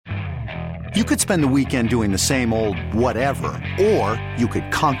You could spend the weekend doing the same old whatever, or you could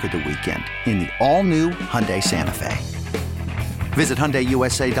conquer the weekend in the all-new Hyundai Santa Fe. Visit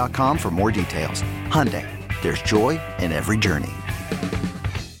HyundaiUSA.com for more details. Hyundai, there's joy in every journey.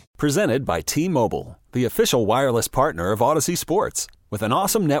 Presented by T-Mobile, the official wireless partner of Odyssey Sports. With an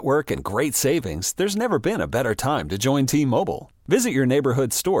awesome network and great savings, there's never been a better time to join T-Mobile. Visit your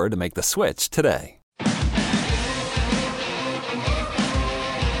neighborhood store to make the switch today.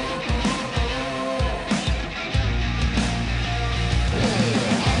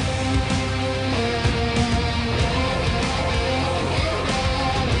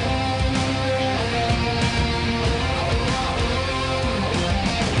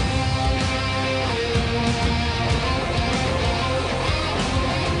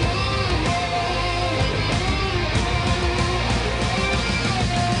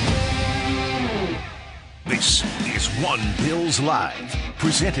 This is One Bills Live,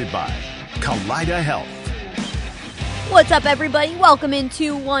 presented by Kaleida Health. What's up, everybody? Welcome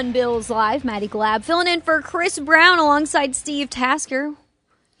into One Bills Live. Maddy Glab filling in for Chris Brown alongside Steve Tasker.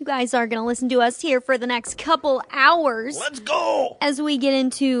 You guys are going to listen to us here for the next couple hours. Let's go! As we get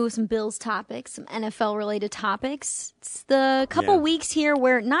into some Bills topics, some NFL-related topics. It's the couple weeks here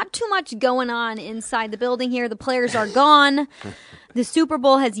where not too much going on inside the building here. The players are gone. The Super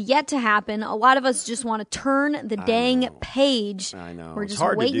Bowl has yet to happen. A lot of us just want to turn the dang page. I know. We're It's just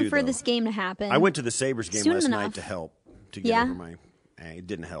hard to waiting do, for though. this game to happen. I went to the Sabres game Soon last enough. night to help, to get over my... It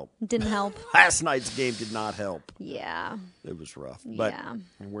didn't help. Didn't help. Last night's game did not help. Yeah. It was rough. But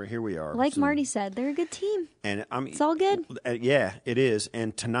here we are. Like Marty said, they're a good team. And I mean, it's all good. Yeah, it is.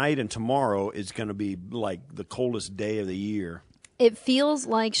 And tonight and tomorrow is going to be like the coldest day of the year. It feels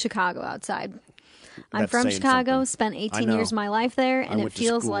like Chicago outside. I'm That's from saying Chicago, something. spent I 18 know. years of my life there, and I it went to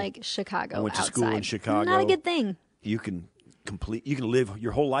feels school. like Chicago outside. I went to school in Chicago. Not a good thing. You can live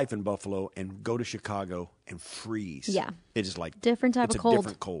your whole life in Buffalo and go to Chicago and freeze. Yeah. It is like different type of cold. It's a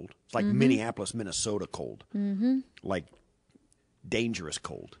different cold. It's like Minneapolis, Minnesota cold. Mm-hmm. Like dangerous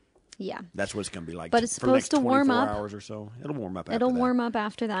cold. Yeah. That's what it's going to be like. But it's for the next supposed to warm 24 up. hours or so. It'll warm up after It'll that. warm up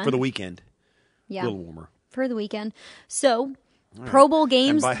after that. For the weekend. Yeah. A little warmer. For the weekend. So, Pro Bowl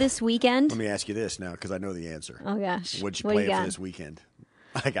games this weekend. Let me ask you this now because I know the answer. Oh, gosh. What'd you What do play you for got? this weekend?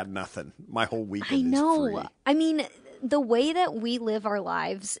 I got nothing. My whole weekend I know. is free. I mean, the way that we live our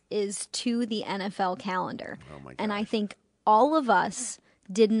lives is to the NFL calendar. Oh, my God. And I think all of us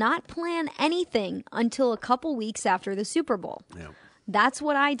did not plan anything until a couple weeks after the Super Bowl. Yeah. That's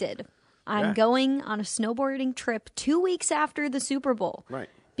what I did. I'm Yeah. going on a snowboarding trip 2 weeks after the Super Bowl. Right.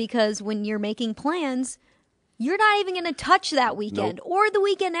 Because when you're making plans, you're not even going to touch that weekend or the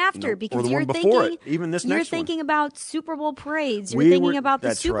weekend after Nope. because Or the you're one before thinking it, even this you're next one. thinking about Super Bowl parades. You're thinking about the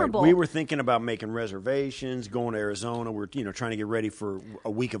that's Super right. Bowl. We were thinking about making reservations, going to Arizona. We're trying to get ready for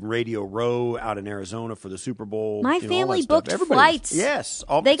a week of Radio Row out in Arizona for the Super Bowl. My all family that stuff. booked Everybody flights. Yes,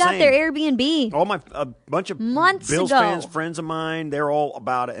 all They the got same. their Airbnb. All a bunch of Months Bills ago. fans, friends of mine, they're all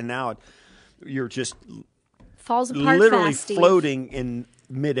about it, and now you're just Falls apart literally fast, Steve. floating in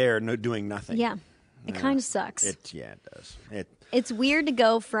midair, doing nothing. Yeah. It kind of sucks. It does. It's weird to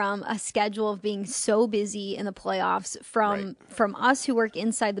go from a schedule of being so busy in the playoffs from us who work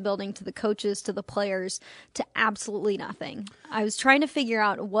inside the building to the coaches to the players to absolutely nothing. I was trying to figure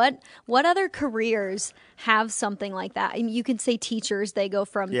out what other careers have something like that. I mean, you could say teachers, they go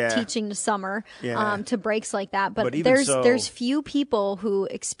from teaching to summer to breaks like that, but even there's few people who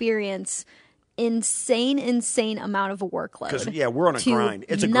experience insane amount of a workload. Because we're on a grind.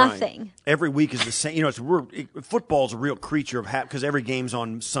 It's a nothing. grind. Every week is the same. Football's a real creature of habit because every game's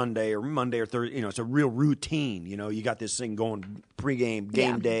on Sunday or Monday or Thursday. It's a real routine. You got this thing going pregame,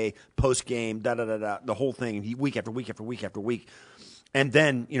 game day, postgame, the whole thing, week after week after week after week. And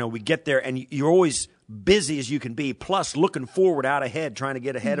then we get there, and you're always busy as you can be, plus looking forward out ahead, trying to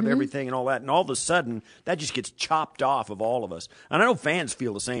get ahead of everything and all that. And all of a sudden, that just gets chopped off of all of us. And I know fans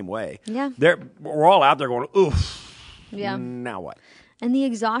feel the same way. Yeah. We're all out there going, oof. Yeah. Now what? And the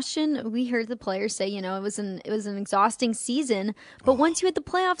exhaustion, we heard the players say, it was an exhausting season. But once you hit the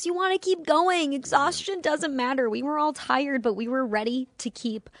playoffs, you want to keep going. Exhaustion doesn't matter. We were all tired, but we were ready to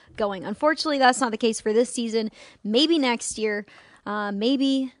keep going. Unfortunately, that's not the case for this season. Maybe next year.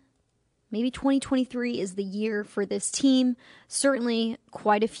 Maybe 2023 is the year for this team. Certainly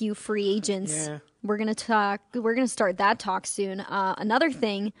quite a few free agents We're going to start that talk soon. Another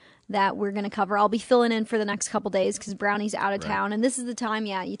thing that we're going to cover, I'll be filling in for the next couple days because Brownie's out of town. And this is the time,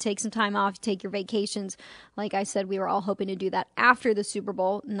 you take some time off, you take your vacations. Like I said, we were all hoping to do that after the Super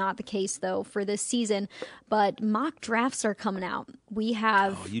Bowl. Not the case, though, for this season. But mock drafts are coming out. We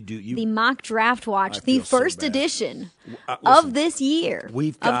have the Mock Draft Watch, the first edition of this year,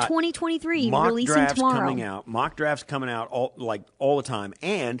 of 2023, releasing tomorrow. Mock drafts coming out all the time.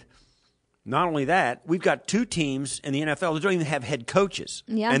 And not only that, we've got 2 teams in the NFL that don't even have head coaches.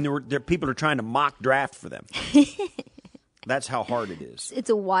 Yeah. And there people are trying to mock draft for them. That's how hard it is. It's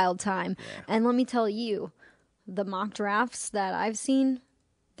a wild time. Yeah. And let me tell you, the mock drafts that I've seen,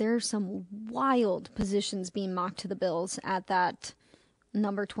 there are some wild positions being mocked to the Bills at that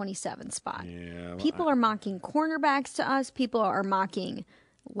number 27 spot. Yeah, people are mocking cornerbacks to us. People are mocking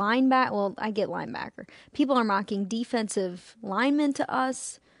linebacker. Well, I get linebacker. People are mocking defensive linemen to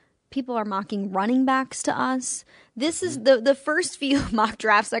us. People are mocking running backs to us. This is the first few mock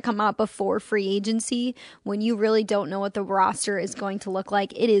drafts that come out before free agency when you really don't know what the roster is going to look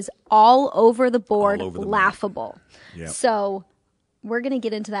like. It is all over the board, laughable. Yep. So we're going to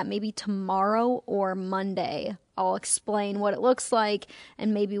get into that maybe tomorrow or Monday. I'll explain what it looks like,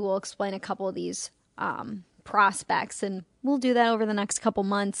 and maybe we'll explain a couple of these prospects, and we'll do that over the next couple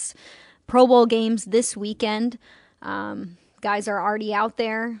months. Pro Bowl games this weekend. Guys are already out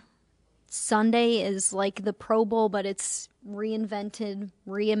there. Sunday is like the Pro Bowl, but it's reinvented,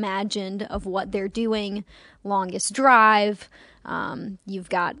 reimagined of what they're doing. Longest drive. You've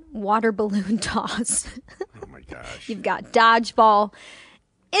got water balloon toss. Oh my gosh. You've got dodgeball.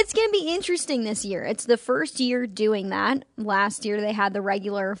 It's going to be interesting this year. It's the first year doing that. Last year they had the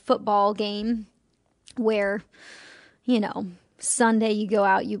regular football game where, Sunday you go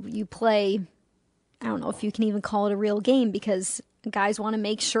out, you play. I don't know if you can even call it a real game because guys want to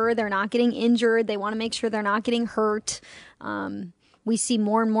make sure they're not getting injured. They want to make sure they're not getting hurt. We see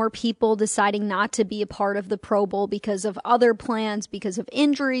more and more people deciding not to be a part of the Pro Bowl because of other plans, because of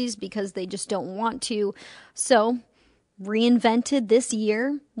injuries, because they just don't want to. So, reinvented this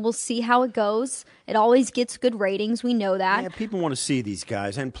year. We'll see how it goes. It always gets good ratings. We know that. Yeah, people want to see these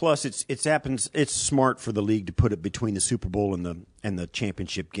guys, and plus, it's smart for the league to put it between the Super Bowl and the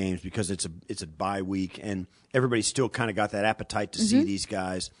championship games because it's a bye week, and everybody's still kind of got that appetite to see these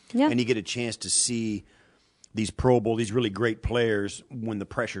guys, and you get a chance to see these Pro Bowl, these really great players when the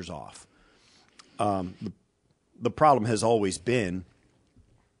pressure's off. The problem has always been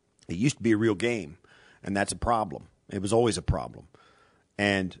it used to be a real game, and that's a problem. It was always a problem,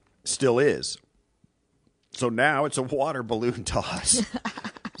 and still is. So now it's a water balloon toss.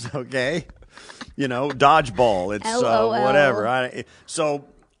 Okay? Dodgeball. It's whatever. So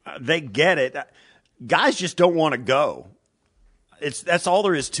they get it. Guys just don't want to go. That's all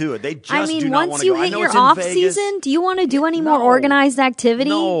there is to it. They just do not want to go. Once you hit your off season, do you want to do any more organized activity?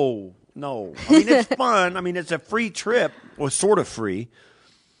 No. I mean, it's fun. I mean, it's a free trip. Well, sort of free.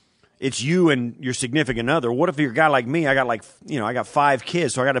 It's you and your significant other. What if you're a guy like me? I got 5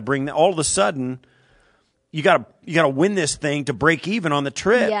 kids, so I got to bring them. All of a sudden, you got to win this thing to break even on the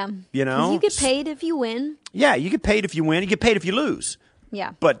trip. Yeah, you get paid if you win. Yeah, you get paid if you win. You get paid if you lose.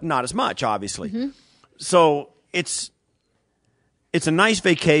 Yeah, but not as much, obviously. So it's a nice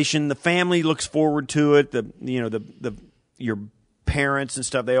vacation. The family looks forward to it. Your parents and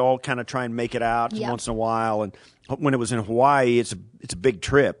stuff, they all kind of try and make it out once in a while. And when it was in Hawaii, it's a big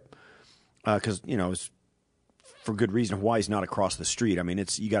trip. Because it's for good reason. Hawaii's not across the street. I mean,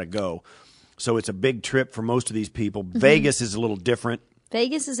 you got to go. So it's a big trip for most of these people. Vegas is a little different.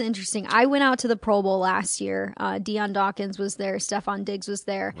 Vegas is interesting. I went out to the Pro Bowl last year. Deion Dawkins was there. Stephon Diggs was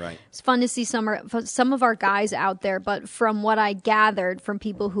there. Right. It's fun to see some of our guys out there. But from what I gathered from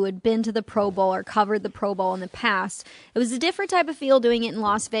people who had been to the Pro Bowl or covered the Pro Bowl in the past, it was a different type of feel doing it in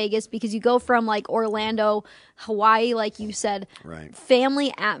Las Vegas because you go from like Orlando, Hawaii, like you said, right.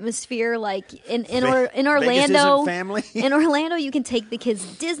 Family atmosphere. Like in Orlando, Vegas isn't family. In Orlando, you can take the kids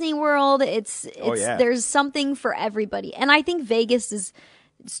to Disney World. There's something for everybody, and I think Vegas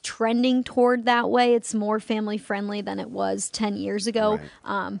it's trending toward that way. It's more family friendly than it was 10 years ago.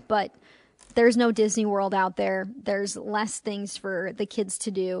 Right. But there's no Disney World out there. There's less things for the kids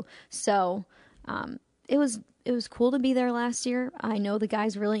to do. So it was cool to be there last year. I know the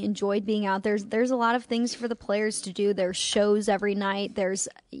guys really enjoyed being out there. There's a lot of things for the players to do. There's shows every night. There's,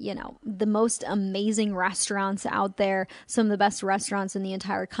 the most amazing restaurants out there, some of the best restaurants in the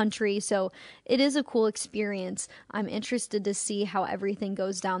entire country. So it is a cool experience. I'm interested to see how everything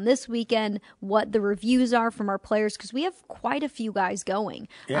goes down this weekend, what the reviews are from our players, because we have quite a few guys going.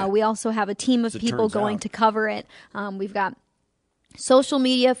 Yeah. We also have a team of people going to cover it. We've got social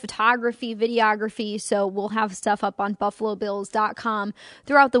media, photography, videography. So we'll have stuff up on BuffaloBills.com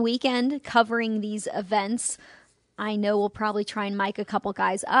throughout the weekend covering these events. I know we'll probably try and mic a couple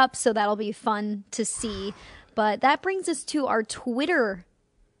guys up, so that'll be fun to see. But that brings us to our Twitter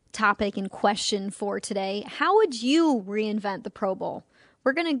topic and question for today. How would you reinvent the Pro Bowl?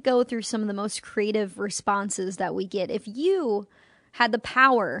 We're going to go through some of the most creative responses that we get. If you had the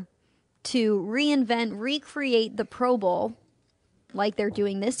power to reinvent, recreate the Pro Bowl like they're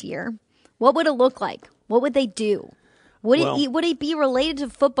doing this year, what would it look like? What would they do? Would it be related to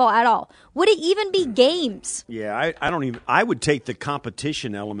football at all? Would it even be games? Yeah, I would take the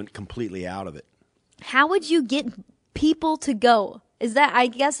competition element completely out of it. How would you get people to go? Is that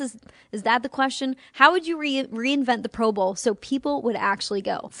the question? How would you reinvent the Pro Bowl so people would actually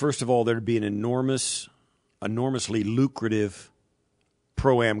go? First of all, there'd be an enormously lucrative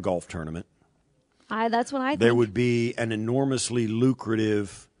Pro-Am golf tournament. That's what I think. There would be an enormously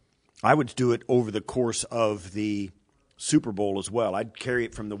lucrative, I would do it over the course of the Super Bowl as well. I'd carry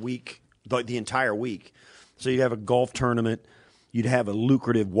it from the entire week. So you'd have a golf tournament. You'd have a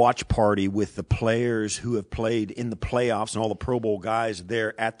lucrative watch party with the players who have played in the playoffs and all the Pro Bowl guys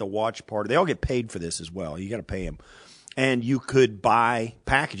there at the watch party. They all get paid for this as well. You got to pay them. And you could buy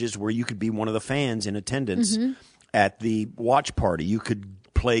packages where you could be one of the fans in attendance at the watch party. You could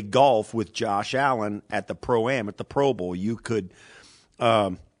play golf with Josh Allen at the Pro-Am at the Pro Bowl. You could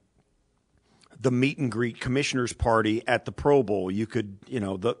the meet and greet commissioners party at the Pro Bowl. You could,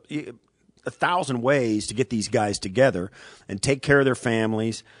 1,000 ways to get these guys together and take care of their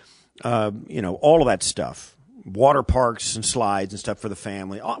families. All of that stuff, water parks and slides and stuff for the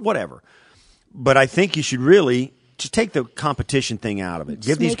family, whatever. But I think you should really just take the competition thing out of it.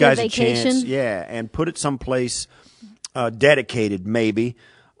 Give these guys a chance, and put it someplace dedicated, maybe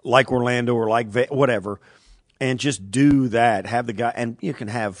like Orlando or like whatever, and just do that. Have the guy, and you can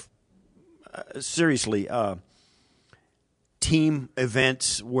have. Seriously, team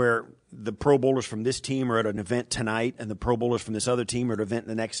events where the Pro Bowlers from this team are at an event tonight and the Pro Bowlers from this other team are at an event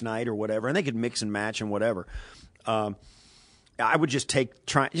the next night or whatever, and they could mix and match and whatever. I would just take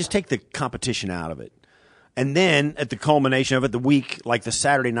the competition out of it. And then at the culmination of it, the week, like the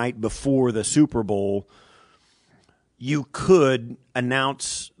Saturday night before the Super Bowl, you could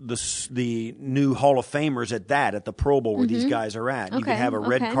announce the new Hall of Famers at the Pro Bowl where these guys are at. You could have a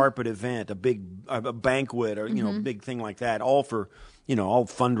red carpet event, a banquet, or big thing like that, all for all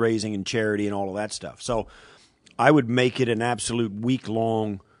fundraising and charity and all of that stuff. So I would make it an absolute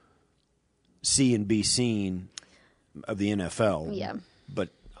week-long see and be seen of the NFL. Yeah, but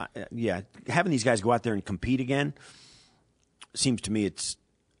having these guys go out there and compete again seems to me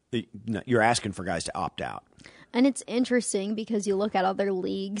you're asking for guys to opt out. And it's interesting because you look at other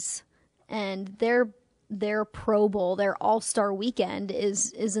leagues and their Pro Bowl, their All-Star weekend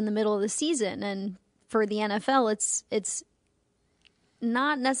is in the middle of the season. And for the NFL, it's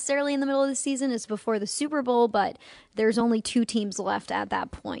not necessarily in the middle of the season. It's before the Super Bowl, but there's only 2 teams left at that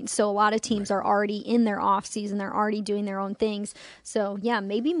point. So a lot of teams are already in their off season. They're already doing their own things. So yeah,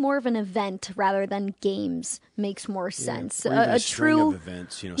 maybe more of an event rather than games makes more sense. Or even a string of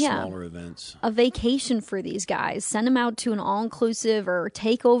events, smaller events. A vacation for these guys. Send them out to an all-inclusive or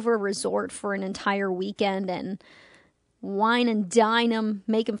take over a resort for an entire weekend and wine and dine them,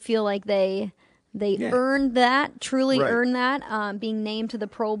 make them feel like they earned that, earned that, being named to the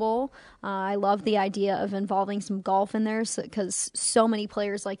Pro Bowl. I love the idea of involving some golf in there because so many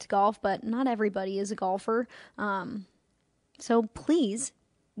players like to golf, but not everybody is a golfer. So please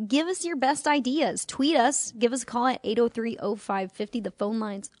give us your best ideas. Tweet us. Give us a call at 803-0550. The phone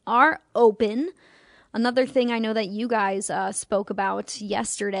lines are open. Another thing I know that you guys spoke about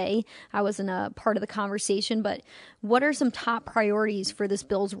yesterday, I wasn't a part of the conversation, but what are some top priorities for this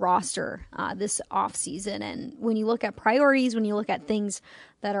Bills roster this offseason? And when you look at priorities, when you look at things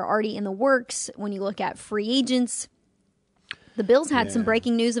that are already in the works, when you look at free agents, the Bills had some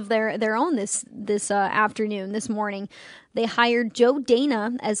breaking news of their own this afternoon, this morning. They hired Joe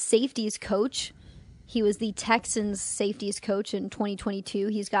Dana as safeties coach. He was the Texans safeties coach in 2022.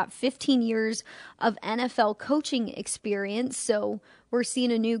 He's got 15 years of NFL coaching experience. So we're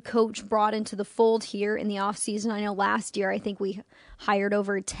seeing a new coach brought into the fold here in the offseason. I know last year, I think we hired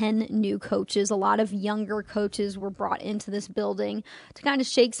over 10 new coaches. A lot of younger coaches were brought into this building to kind of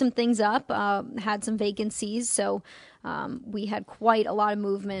shake some things up, had some vacancies. So we had quite a lot of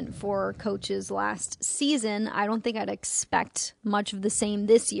movement for coaches last season. I don't think I'd expect much of the same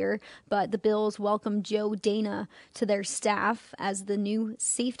this year, but the Bills welcomed Joe Dana to their staff as the new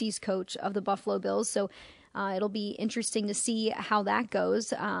safeties coach of the Buffalo Bills. So it'll be interesting to see how that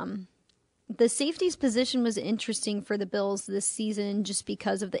goes. The safeties position was interesting for the Bills this season just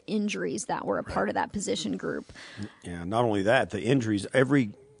because of the injuries that were a part of that position group. Yeah, not only that, the injuries, every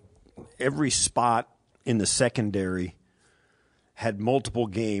spot in the secondary had multiple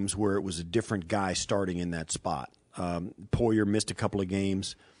games where it was a different guy starting in that spot. Poyer missed a couple of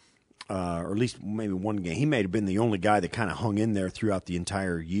games, or at least maybe one game. He may have been the only guy that kind of hung in there throughout the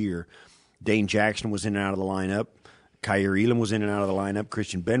entire year. Dane Jackson was in and out of the lineup. Kyer Elam was in and out of the lineup.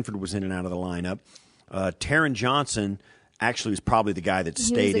 Christian Benford was in and out of the lineup. Taron Johnson actually was probably the guy that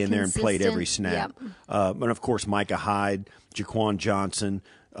stayed in there and played every snap. Yep. And, of course, Micah Hyde, Jaquan Johnson,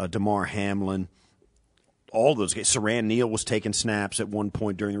 Damar Hamlin, all those guys. Saran Neal was taking snaps at one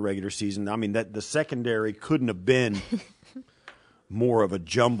point during the regular season. I mean, that the secondary couldn't have been more of a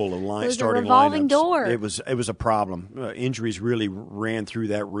jumble of starting revolving lineups. door. It was a problem. Injuries really ran through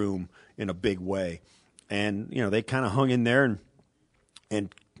that room in a big way. And, they kind of hung in there,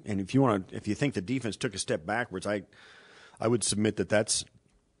 and if you think the defense took a step backwards, I would submit that that's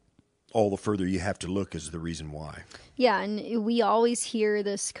all the further you have to look is the reason why. Yeah, and we always hear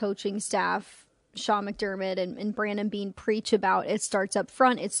this coaching staff, Sean McDermott and Brandon Beane, preach about it starts up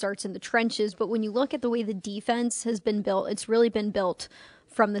front, it starts in the trenches. But when you look at the way the defense has been built, it's really been built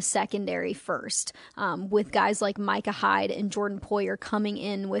from the secondary first, with guys like Micah Hyde and Jordan Poyer coming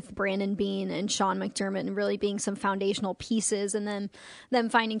in with Brandon Beane and Sean McDermott and really being some foundational pieces, and then them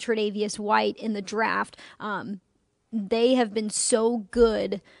finding Tre'Davious White in the draft. They have been so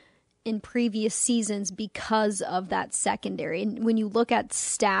good in previous seasons because of that secondary. And when you look at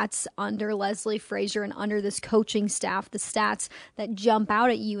stats under Leslie Frazier and under this coaching staff, the stats that jump out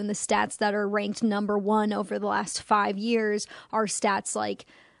at you and the stats that are ranked number one over the last 5 years are stats like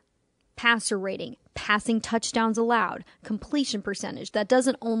passer rating, passing touchdowns allowed, completion percentage. That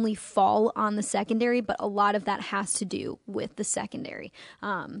doesn't only fall on the secondary, but a lot of that has to do with the secondary.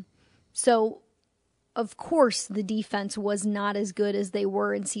 So of course, the defense was not as good as they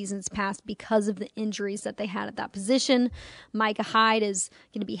were in seasons past because of the injuries that they had at that position. Micah Hyde is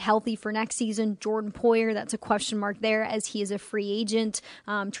going to be healthy for next season. Jordan Poyer, that's a question mark there as he is a free agent.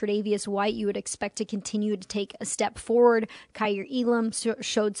 Tre'Davious White, you would expect to continue to take a step forward. Kyer Elam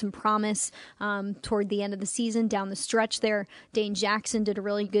showed some promise toward the end of the season down the stretch there. Dane Jackson did a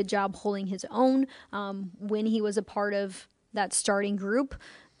really good job holding his own when he was a part of that starting group.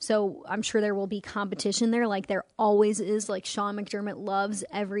 So I'm sure there will be competition there like there always is. Like Sean McDermott loves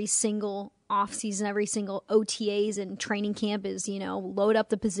every single offseason, every single OTAs and training camp is, load up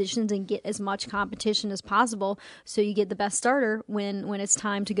the positions and get as much competition as possible so you get the best starter when it's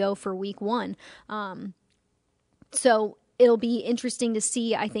time to go for week one. So it'll be interesting to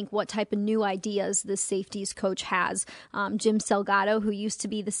see, I think, what type of new ideas this safeties coach has. Jim Salgado, who used to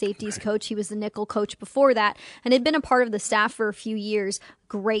be the safeties coach, he was the nickel coach before that and had been a part of the staff for a few years.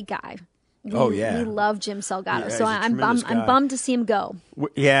 Great guy. We love Jim Salgado, so I'm bummed to see him go.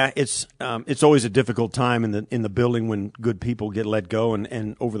 Yeah, it's always a difficult time in the building when good people get let go,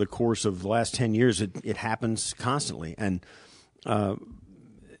 and over the course of the last 10 years, it happens constantly, and we'll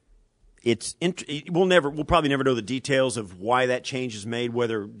probably never know the details of why that change is made,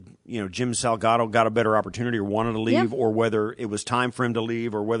 whether Jim Salgado got a better opportunity or wanted to leave, or whether it was time for him to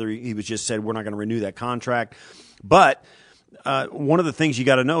leave, or whether he was just said we're not going to renew that contract. But one of the things you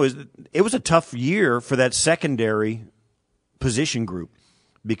got to know is that it was a tough year for that secondary position group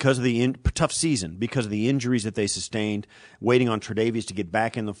because of the tough season, because of the injuries that they sustained, waiting on Tre'Davious to get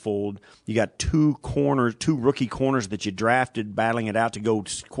back in the fold. You got two rookie corners that you drafted, battling it out to go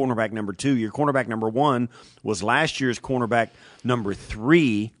cornerback number 2. Your cornerback number 1 was last year's cornerback number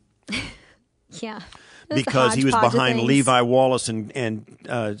 3. Yeah. Because he was behind Levi Wallace and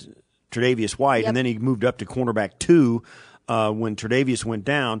Tre'Davious White, and then he moved up to cornerback 2 when Tre'Davious went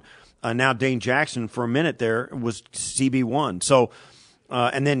down. Now Dane Jackson for a minute there was CB1. So,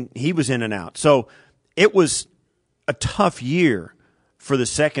 and then he was in and out. So it was a tough year for the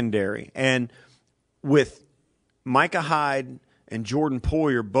secondary. And with Micah Hyde and Jordan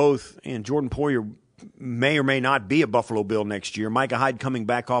Poyer Jordan Poyer may or may not be a Buffalo Bill next year. Micah Hyde coming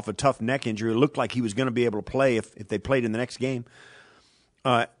back off a tough neck injury. It looked like he was going to be able to play if they played in the next game.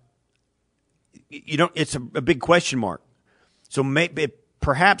 It's a big question mark. So maybe it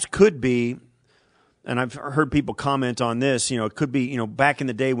perhaps could be, and I've heard people comment on this, it could be, back in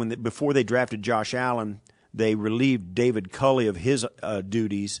the day before they drafted Josh Allen, they relieved David Culley of his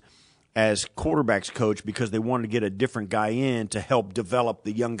duties as quarterbacks coach because they wanted to get a different guy in to help develop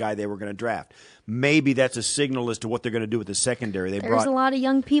the young guy they were going to draft. Maybe that's a signal as to what they're going to do with the secondary. There's a lot of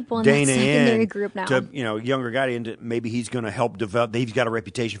young people in Dana that secondary group now. Younger guy into maybe he's going to help develop. He's got a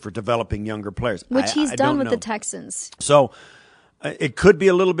reputation for developing younger players, which he's done with the Texans. So it could be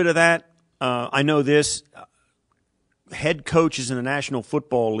a little bit of that. I know this. Head coaches in the National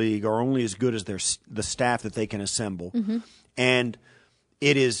Football League are only as good as the staff that they can assemble. Mm-hmm. And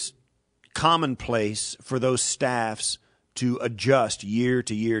it is commonplace for those staffs to adjust year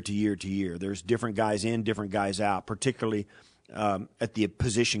to year to year to year. There's different guys in, different guys out, particularly at the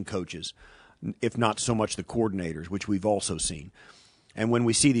position coaches, if not so much the coordinators, which we've also seen. And when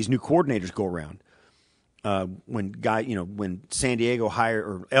we see these new coordinators go around, when San Diego hired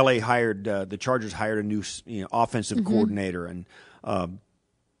or L.A. hired the Chargers hired a new offensive coordinator, and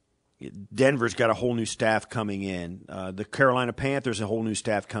Denver's got a whole new staff coming in. The Carolina Panthers a whole new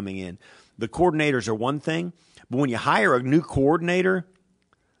staff coming in. The coordinators are one thing, but when you hire a new coordinator,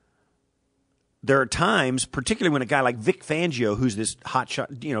 there are times, particularly when a guy like Vic Fangio, who's this hot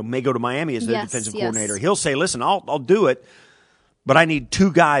shot, may go to Miami as the defensive coordinator, he'll say, "Listen, I'll do it, but I need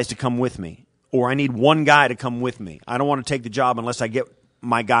 2 guys to come with me." Or I need 1 guy to come with me. I don't want to take the job unless I get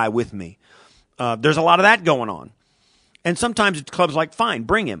my guy with me. There's a lot of that going on. And sometimes it's clubs like, fine,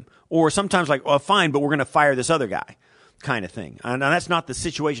 bring him. Or sometimes like, oh, fine, but we're going to fire this other guy kind of thing. And that's not the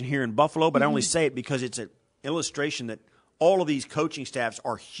situation here in Buffalo, but I only say it because it's an illustration that all of these coaching staffs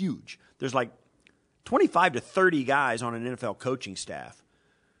are huge. There's like 25 to 30 guys on an NFL coaching staff.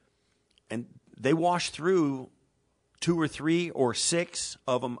 And they wash through 2 or 3 or 6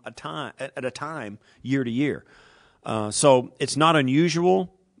 of them at a time, year to year. So it's not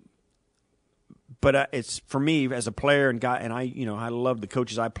unusual, but it's for me as a player and guy, and I love the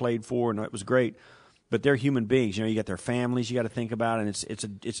coaches I played for, and it was great. But they're human beings. You got their families you got to think about, and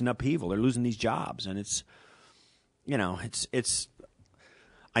it's an upheaval. They're losing these jobs, and it's.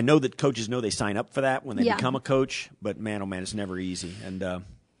 I know that coaches know they sign up for that when they become a coach, but man, oh man, it's never easy. And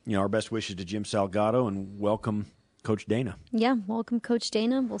our best wishes to Jim Salgado, and welcome Coach Dana. Yeah, welcome Coach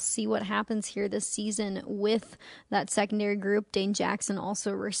Dana. We'll see what happens here this season with that secondary group. Dane Jackson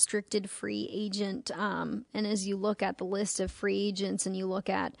also restricted free agent. And as you look at the list of free agents and you look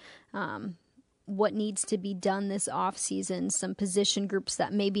at what needs to be done this offseason, some position groups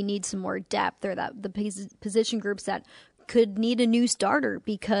that maybe need some more depth, or that the position groups that could need a new starter,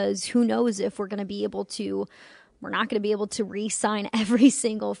 because who knows if we're not going to be able to re-sign every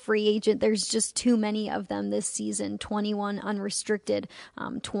single free agent. There's just too many of them this season. 21 unrestricted,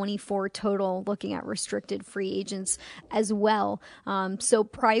 24 total, looking at restricted free agents as well. So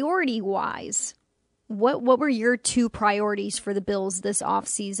priority-wise, what were your 2 priorities for the Bills this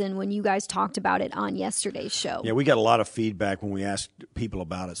offseason when you guys talked about it on yesterday's show? Yeah, we got a lot of feedback when we asked people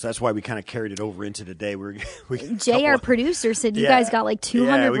about it, so that's why we kind of carried it over into today. Jay, our producer, said you guys got like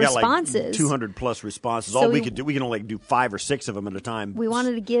 200 responses. 200-plus responses. So all we could do, we can only do 5 or 6 of them at a time. We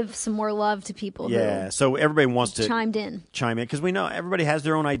wanted to give some more love to people who so everybody wants to chime in, because we know everybody has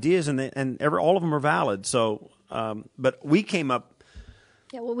their own ideas, and all of them are valid. So, but we came up.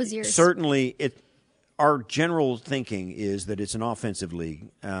 Yeah, what was yours? Certainly, our general thinking is that it's an offensive league.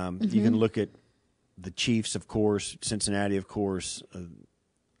 You can look at the Chiefs, of course, Cincinnati, of course.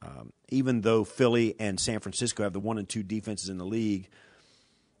 Even though Philly and San Francisco have the 1 and 2 defenses in the league,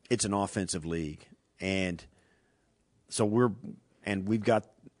 it's an offensive league. And so we've got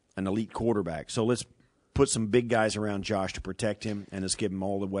an elite quarterback. So let's put some big guys around Josh to protect him, and let's give him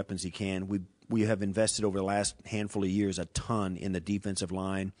all the weapons he can. We have invested over the last handful of years a ton in the defensive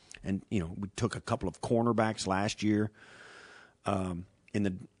line. And we took a couple of cornerbacks last year, and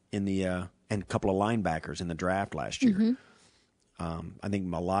a couple of linebackers in the draft last year. I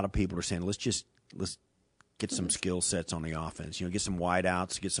think a lot of people are saying let's get some skill sets on the offense. Get some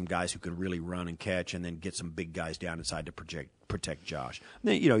wideouts, get some guys who can really run and catch, and then get some big guys down inside to protect Josh.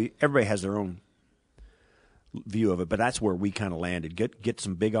 Everybody has their own view of it, but that's where we kind of landed. Get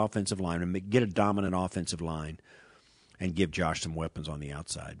some big offensive line and get a dominant offensive line. And give Josh some weapons on the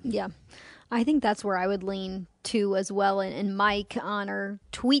outside. Yeah, I think that's where I would lean to as well. And Mike on our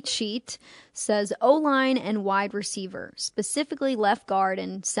tweet sheet says O-line and wide receiver, specifically left guard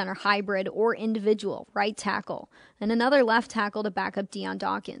and center hybrid or individual, right tackle, and another left tackle to back up Deion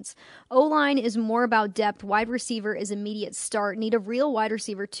Dawkins. O-line is more about depth. Wide receiver is immediate start. Need a real wide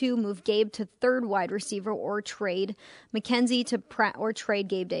receiver too. Move Gabe to third wide receiver or trade McKenzie or trade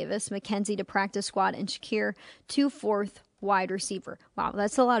Gabe Davis, McKenzie to practice squad, and Shakir to fourth wide receiver. Wow,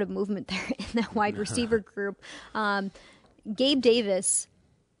 that's a lot of movement there in that wide receiver group. Gabe Davis,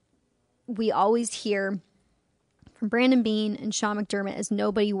 we always hear Brandon Beane and Sean McDermott, as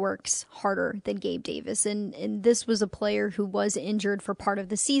nobody works harder than Gabe Davis. And this was a player who was injured for part of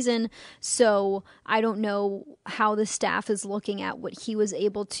the season, so I don't know how the staff is looking at what he was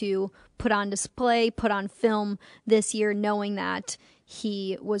able to put on display, put on film this year, knowing that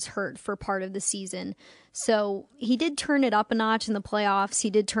he was hurt for part of the season. So he did turn it up a notch in the playoffs. He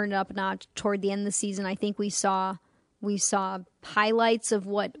did turn it up a notch toward the end of the season. I think we saw highlights of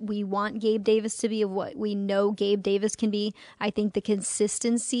what we want Gabe Davis to be, of what we know Gabe Davis can be. I think the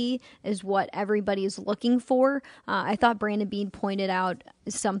consistency is what everybody is looking for. I thought Brandon Beane pointed out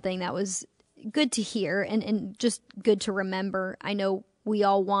something that was good to hear and just good to remember. I know we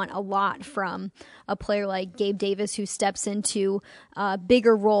all want a lot from a player like Gabe Davis, who steps into a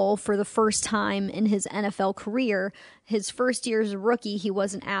bigger role for the first time in his NFL career. His first year as a rookie, he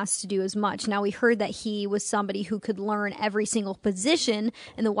wasn't asked to do as much. Now, we heard that he was somebody who could learn every single position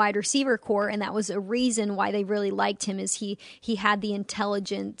in the wide receiver core, and that was a reason why they really liked him, is he had the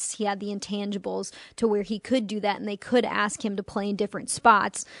intelligence, he had the intangibles to where he could do that, and they could ask him to play in different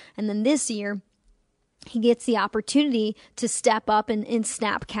spots. And then this year, he gets the opportunity to step up in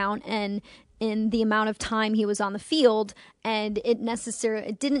snap count and in the amount of time he was on the field, and it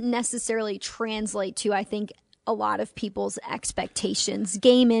didn't necessarily translate to, I think, a lot of people's expectations,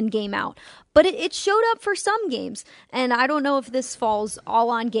 game in, game out. But it showed up for some games, and I don't know if this falls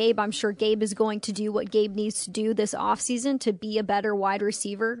all on Gabe. I'm sure Gabe is going to do what Gabe needs to do this offseason to be a better wide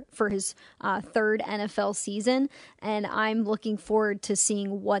receiver for his third NFL season, and I'm looking forward to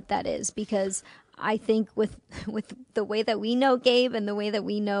seeing what that is, because I think with the way that we know Gabe and the way that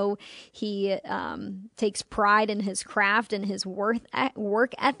we know he takes pride in his craft and his work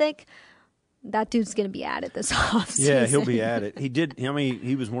ethic, that dude's going to be at it this offseason. Yeah, he'll be at it.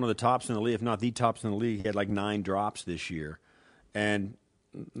 He was one of the tops in the league, if not the tops in the league. He had like 9 drops this year, and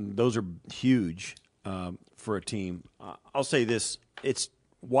those are huge for a team. I'll say this. It's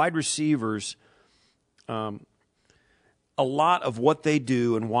wide receivers, a lot of what they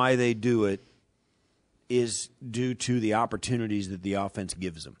do and why they do it is due to the opportunities that the offense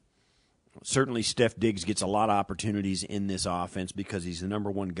gives them. Certainly Steph Diggs gets a lot of opportunities in this offense because he's the number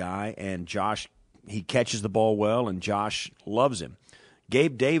one guy, and Josh, he catches the ball well, and Josh loves him.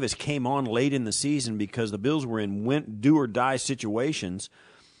 Gabe Davis came on late in the season because the Bills were in do-or-die situations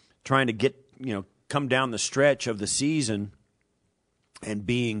trying to come down the stretch of the season and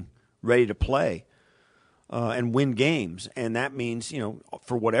being ready to play and win games. And that means,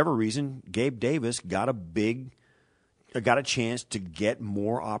 for whatever reason, Gabe Davis got a chance to get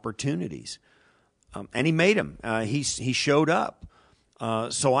more opportunities. And he made them. He showed up.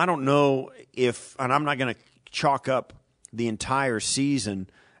 So I don't know and I'm not going to chalk up the entire season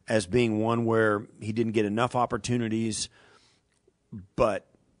as being one where he didn't get enough opportunities, but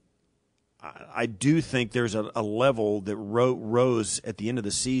I do think there's a level that rose at the end of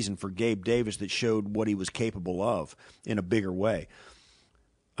the season for Gabe Davis that showed what he was capable of in a bigger way.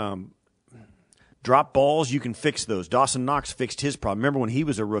 Drop balls, you can fix those. Dawson Knox fixed his problem. Remember when he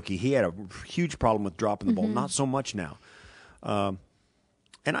was a rookie, he had a huge problem with dropping the ball. Not so much now.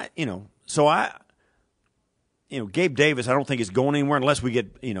 Gabe Davis, I don't think is going anywhere unless we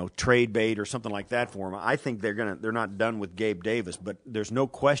get, trade bait or something like that for him. I think they're not done with Gabe Davis, but there's no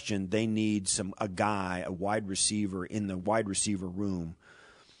question they need a wide receiver in the wide receiver room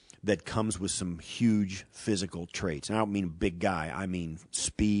that comes with some huge physical traits. And I don't mean a big guy. I mean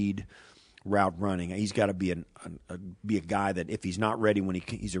speed, route running. He's got to be a guy that if he's not ready when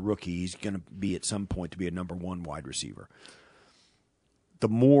he's a rookie, he's going to be at some point to be a number one wide receiver. The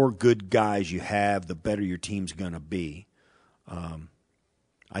more good guys you have, the better your team's going to be.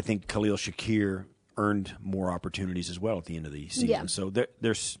 I think Khalil Shakir earned more opportunities as well at the end of the season. Yeah. So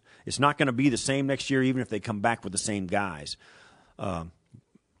it's not going to be the same next year, even if they come back with the same guys.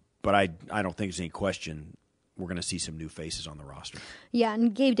 But I don't think there's any question we're going to see some new faces on the roster. Yeah,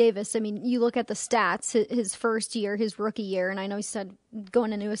 and Gabe Davis, you look at the stats, his first year, his rookie year, and I know he said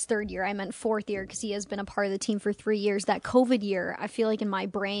going into his third year, I meant fourth year because he has been a part of the team for 3 years. That COVID year, I feel like in my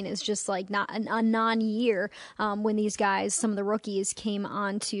brain is just like not a non-year when these guys, some of the rookies, came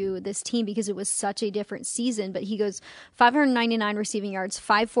onto this team because it was such a different season. But he goes 599 receiving yards,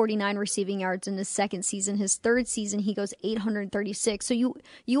 549 receiving yards in his second season. His third season, he goes 836. So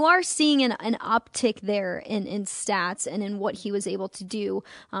you are seeing an uptick there in stats and in what he was able to do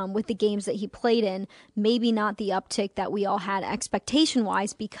with the games that he played in. Maybe not the uptick that we all had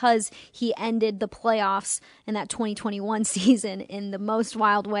expectation-wise because he ended the playoffs in that 2021 season in the most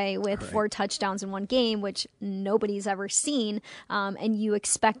wild way with 4 touchdowns in one game, which nobody's ever seen, and you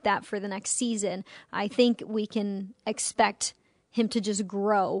expect that for the next season. I think we can expect him to just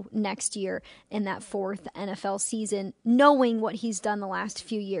grow next year in that 4th NFL season, knowing what he's done the last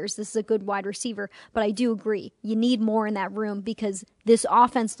few years. This is a good wide receiver, but I do agree. You need more in that room because this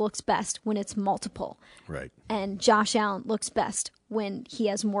offense looks best when it's multiple. Right. And Josh Allen looks best when he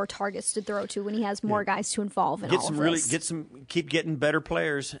has more targets to throw to, when he has more guys to involve in all of this. Keep getting better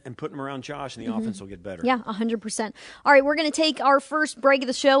players and put them around Josh, and the offense will get better. Yeah, 100%. All right, we're going to take our first break of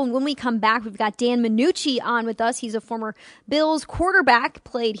the show, and when we come back, we've got Dan Minucci on with us. He's a former Bills quarterback,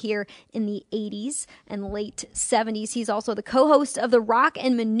 played here in the 80s and late 70s. He's also the co-host of the Rock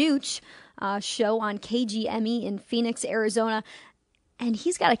and Minucci show on KGME in Phoenix, Arizona. And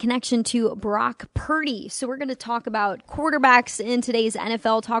he's got a connection to Brock Purdy. So we're going to talk about quarterbacks in today's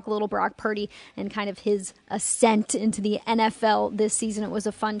NFL, talk a little Brock Purdy and kind of his ascent into the NFL this season. It was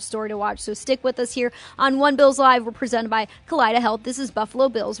a fun story to watch. So stick with us here on One Bills Live. We're presented by Kaleida Health. This is Buffalo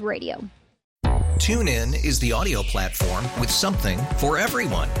Bills Radio. TuneIn is the audio platform with something for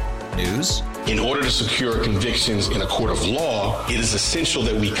everyone. News. In order to secure convictions in a court of law, it is essential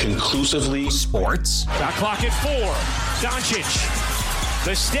that we conclusively. Sports. Got clock at 4. Doncic.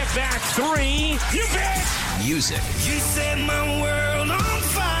 The step back 3. You bet. Music. You set my world on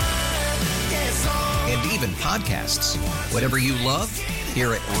fire. Yes, and even podcasts. Whatever you love,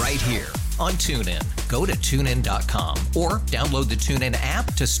 hear it right here on TuneIn. Go to TuneIn.com or download the TuneIn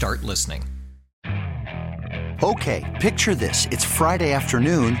app to start listening. Okay, picture this. It's Friday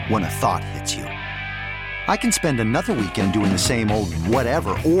afternoon when a thought hits you. I can spend another weekend doing the same old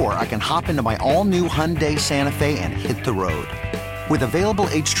whatever, or I can hop into my all-new Hyundai Santa Fe and hit the road. With available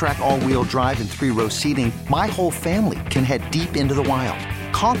H-Track all-wheel drive and 3-row seating, my whole family can head deep into the wild.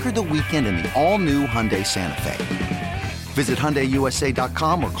 Conquer the weekend in the all-new Hyundai Santa Fe. Visit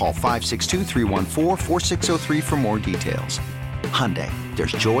HyundaiUSA.com or call 562-314-4603 for more details. Hyundai,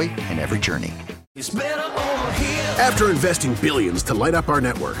 there's joy in every journey. it's better over here. After investing billions to light up our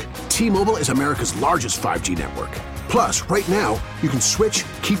network, T-Mobile is America's largest 5G network. Plus, right now, you can switch,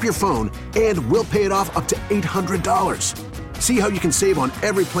 keep your phone, and we'll pay it off up to $800. See how you can save on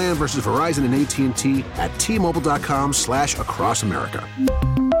every plan versus Verizon and AT&T at T-Mobile.com/across America.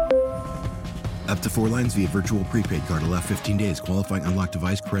 Up to 4 lines via virtual prepaid card. Allow 15 days. Qualifying unlocked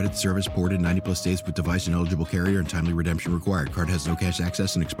device credit service ported 90+ days with device and eligible carrier and timely redemption required. Card has no cash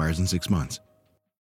access and expires in 6 months.